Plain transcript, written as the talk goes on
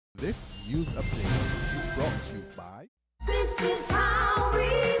This news update is brought to you by... This is how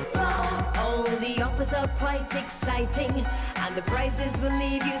we flow. All the offers are quite exciting, and the prices will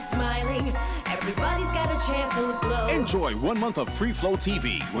leave you smiling. Everybody's got a cheerful glow. Enjoy 1 month of free Flow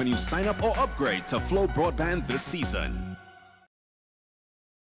TV when you sign up or upgrade to Flow Broadband this season.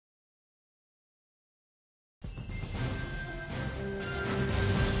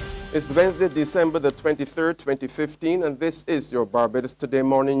 It's Wednesday, December the 23rd, 2015, and this is your Barbados Today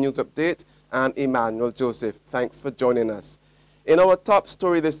Morning News Update. I'm Emmanuel Joseph. Thanks for joining us. In our top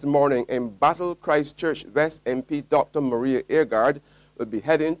story this morning, in Battle Christchurch West MP Dr. Maria Eargard will be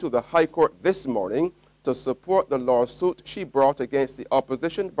heading to the High Court this morning to support the lawsuit she brought against the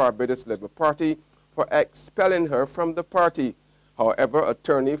Opposition Barbados Labour Party for expelling her from the party. However,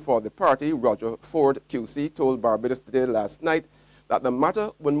 attorney for the party, Roger Ford QC, told Barbados Today last night that the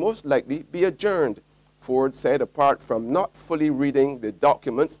matter would most likely be adjourned. Ford said apart from not fully reading the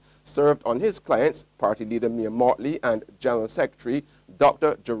documents served on his clients, party leader Mia Mortley and General Secretary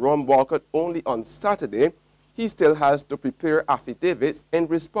Dr. Jerome Walcott only on Saturday, he still has to prepare affidavits in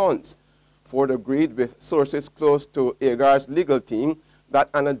response. Ford agreed with sources close to Eargard's legal team that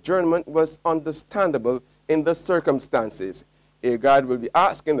an adjournment was understandable in the circumstances. Eargard will be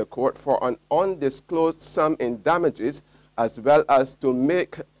asking the court for an undisclosed sum in damages, as well as to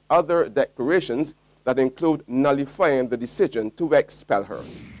make other declarations that include nullifying the decision to expel her.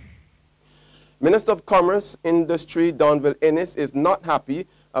 Minister of Commerce, Industry Donville Inniss is not happy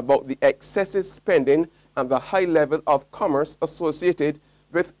about the excessive spending and the high level of commerce associated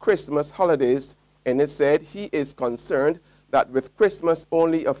with Christmas holidays. Inniss said he is concerned that with Christmas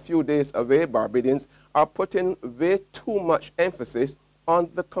only a few days away, Barbadians are putting way too much emphasis on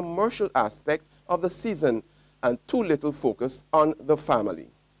the commercial aspect of the season and too little focus on the family.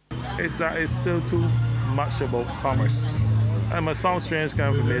 It's still too much about commerce. It must sound strange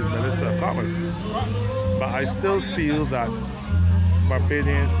coming from this Minister of Commerce, but I still feel that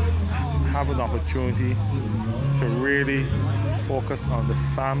Barbadians have an opportunity to really focus on the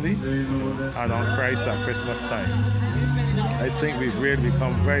family and on Christ at Christmas time. I think we've really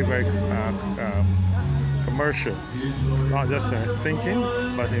become very, very commercial, not just in thinking,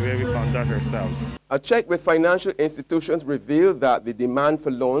 but in the way we conduct ourselves. A check with financial institutions revealed that the demand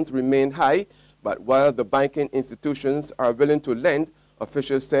for loans remain high, but while the banking institutions are willing to lend,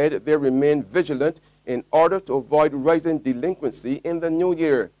 officials said they remain vigilant in order to avoid rising delinquency in the new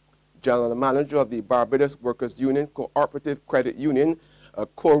year. General Manager of the Barbados Workers Union Cooperative Credit Union,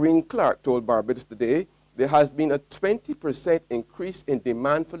 Corinne Clark, told Barbados Today there has been a 20% increase in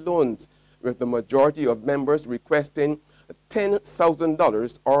demand for loans, with the majority of members requesting $10,000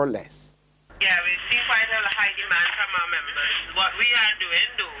 or less. Yeah, we see quite a high demand from our members. What we are doing,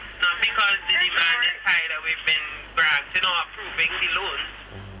 though, not because the demand is high that we've been granting or approving the loans.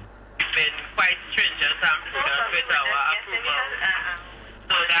 We've been quite stringent and prudent with our approval,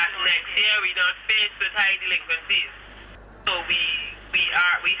 so that next year we're not faced with high delinquencies. So we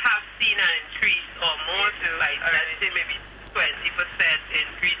have seen an increase almost like, let's say, maybe 20%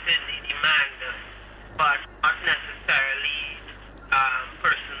 increase in the demand, but not necessarily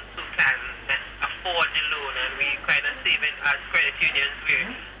persons who can afford the loan, and we kind of save it as credit unions.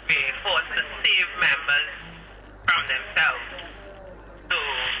 We're forced to save members from themselves. So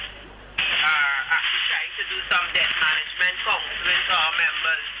we are actually trying to do some debt management counseling to our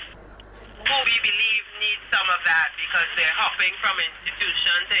members who we believe need some of that because they're hopping from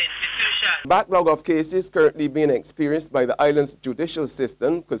institution to institution. Backlog of cases currently being experienced by the island's judicial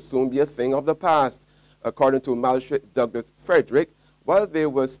system could soon be a thing of the past. According to Magistrate Douglas Frederick, while there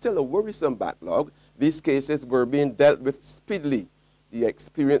was still a worrisome backlog, these cases were being dealt with speedily. The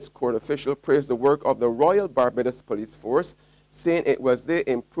experienced court official praised the work of the Royal Barbados Police Force, saying it was their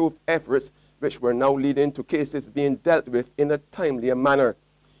improved efforts which were now leading to cases being dealt with in a timelier manner.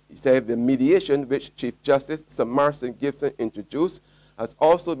 He said the mediation which Chief Justice Sir Marston Gibson introduced has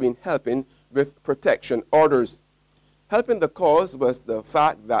also been helping with protection orders. Helping the cause was the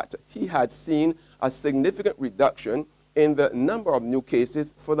fact that he had seen a significant reduction in the number of new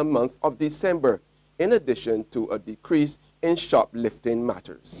cases for the month of December, in addition to a decrease in shoplifting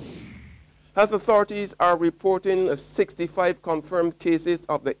matters. Health authorities are reporting 65 confirmed cases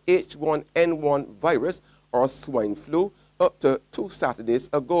of the H1N1 virus or swine flu up to 2 Saturdays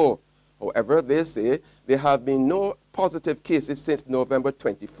ago. However, they say there have been no positive cases since November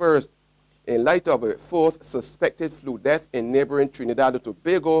 21st. In light of a 4th suspected flu death in neighboring Trinidad and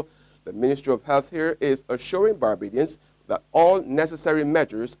Tobago, the Ministry of Health here is assuring Barbadians that all necessary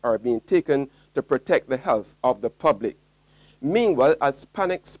measures are being taken to protect the health of the public. Meanwhile, as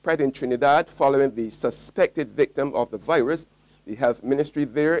panic spread in Trinidad following the suspected victim of the virus, the The health ministry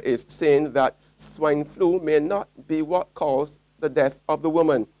there is saying that swine flu may not be what caused the death of the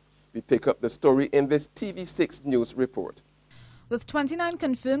woman. We pick up the story in this TV6 News report. With 29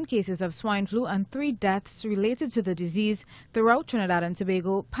 confirmed cases of swine flu and 3 deaths related to the disease throughout Trinidad and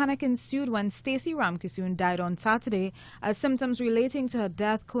Tobago, panic ensued when Stacey Ramkissoon died on Saturday as symptoms relating to her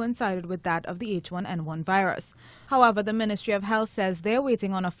death coincided with that of the H1N1 virus. However, the Ministry of Health says they're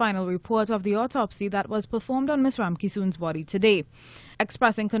waiting on a final report of the autopsy that was performed on Ms. Ramkissoon's body today.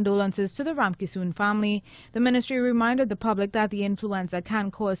 Expressing condolences to the Ramkissoon family, the ministry reminded the public that the influenza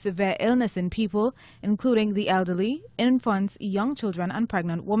can cause severe illness in people, including the elderly, infants, young children and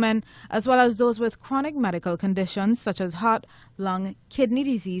pregnant women, as well as those with chronic medical conditions such as heart, lung, kidney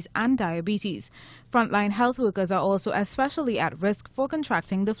disease and diabetes. Frontline health workers are also especially at risk for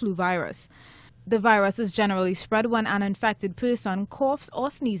contracting the flu virus. The virus is generally spread when an infected person coughs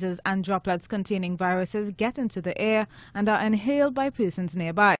or sneezes and droplets containing viruses get into the air and are inhaled by persons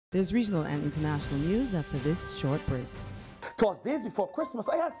nearby. There's regional and international news after this short break. It was days before Christmas.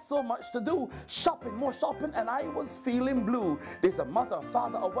 I had so much to do. Shopping, more shopping, and I was feeling blue. There's a mother,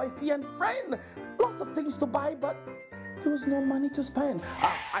 father, a wifey, and friend. Lots of things to buy, but there was no money to spend.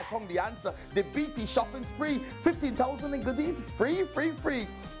 I found the answer. The BT shopping spree. 15,000 in goodies. Free, free, free.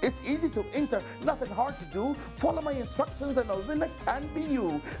 It's easy to enter. Nothing hard to do. Follow my instructions and a winner can be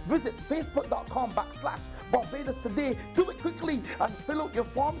you. Visit facebook.com/Barbados today. Do it quickly and fill out your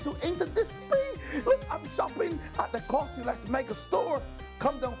form to enter this spree. Look, I'm shopping at the Costless Mega Store.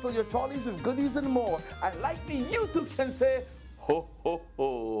 Come down, fill your trolleys with goodies and more. And like me, you too can say, ho, ho,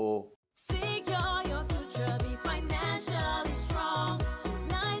 ho. Secure your future, be financially strong. Since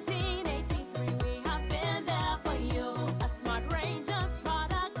 1983, we have been there for you. A smart range of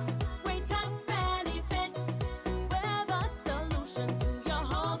products, great tax benefits. We're the solution to your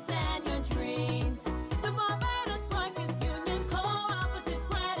hopes and your dreams. The Barbados Workers Union Cooperative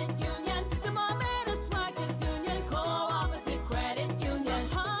Credit Union. The Barbados Workers Union Cooperative Credit Union.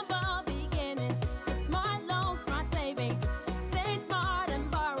 Humble beginnings to smart loans, smart savings. Save smart and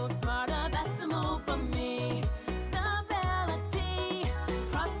borrow smarter. That's the move for me. Stability,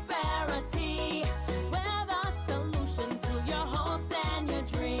 prosperity. We're the solution to your hopes and your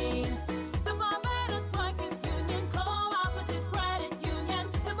dreams. The Barbados Workers Union Cooperative Credit Union.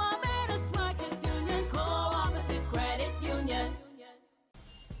 The Barbados Workers Union Cooperative Credit Union.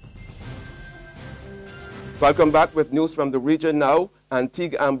 Welcome back with news from the region now.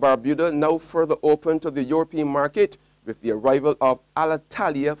 Antigua and Barbuda now further open to the European market with the arrival of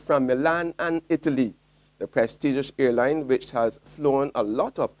Alitalia from Milan and Italy. The prestigious airline, which has flown a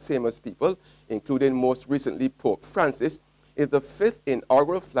lot of famous people, including most recently Pope Francis, is the 5th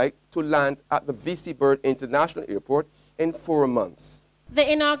inaugural flight to land at the VC Bird International Airport in 4 months. The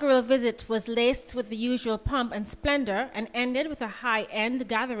inaugural visit was laced with the usual pomp and splendor and ended with a high-end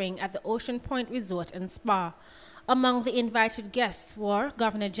gathering at the Ocean Point Resort and Spa. Among the invited guests were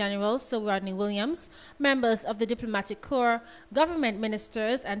Governor General Sir Rodney Williams, members of the Diplomatic Corps, government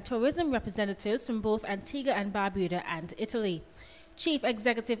ministers and tourism representatives from both Antigua and Barbuda and Italy. Chief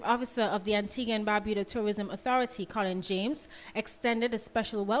Executive Officer of the Antigua and Barbuda Tourism Authority, Colin James, extended a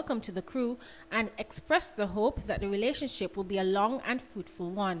special welcome to the crew and expressed the hope that the relationship will be a long and fruitful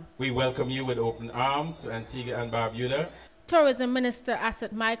one. We welcome you with open arms to Antigua and Barbuda. Tourism Minister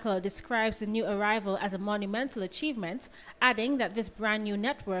Asset Michael describes the new arrival as a monumental achievement, adding that this brand new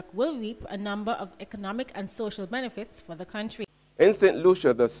network will reap a number of economic and social benefits for the country. In St.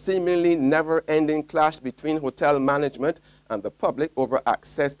 Lucia, the seemingly never-ending clash between hotel management and the public over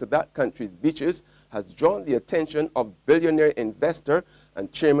access to that country's beaches has drawn the attention of billionaire investor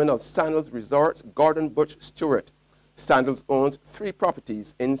and chairman of Sandals Resorts, Gordon Butch Stewart. Sandals owns 3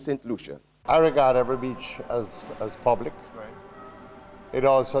 properties in St. Lucia. I regard every beach as public. Right. It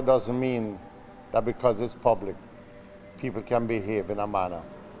also doesn't mean that because it's public, people can behave in a manner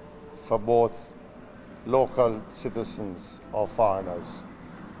for both local citizens or foreigners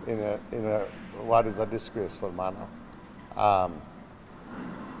in a what is a disgraceful manner. I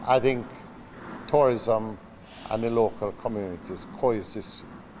think tourism and the local communities coexist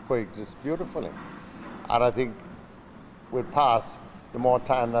beautifully, and I think the more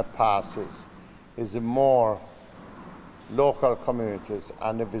time that passes, is the more local communities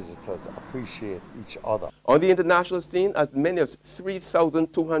and the visitors appreciate each other. On the international scene, as many as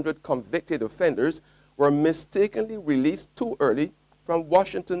 3,200 convicted offenders were mistakenly released too early from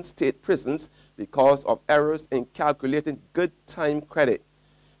Washington state prisons because of errors in calculating good time credit.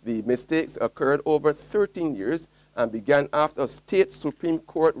 The mistakes occurred over 13 years and began after a state Supreme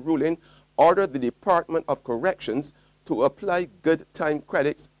Court ruling ordered the Department of Corrections to apply good time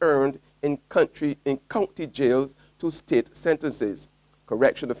credits earned in county jails to state sentences.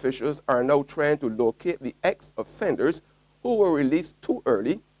 Correction officials are now trying to locate the ex-offenders who were released too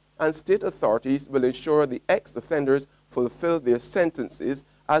early, and state authorities will ensure the ex-offenders fulfill their sentences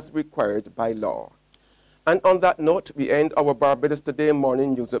as required by law. And on that note, we end our Barbados Today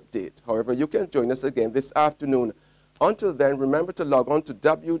morning news update. However, you can join us again this afternoon. Until then, remember to log on to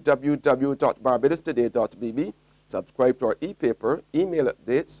www.barbadostoday.bb, subscribe to our e-paper, email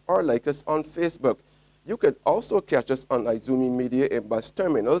updates, or like us on Facebook. You could also catch us on Izumi Media in bus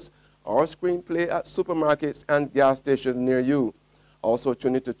terminals or screenplay at supermarkets and gas stations near you. Also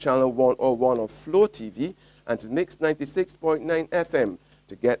tune in to Channel 101 of Flow TV and to Mix 96.9 FM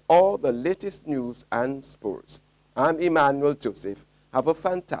to get all the latest news and sports. I'm Emmanuel Joseph. Have a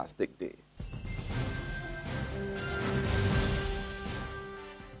fantastic day.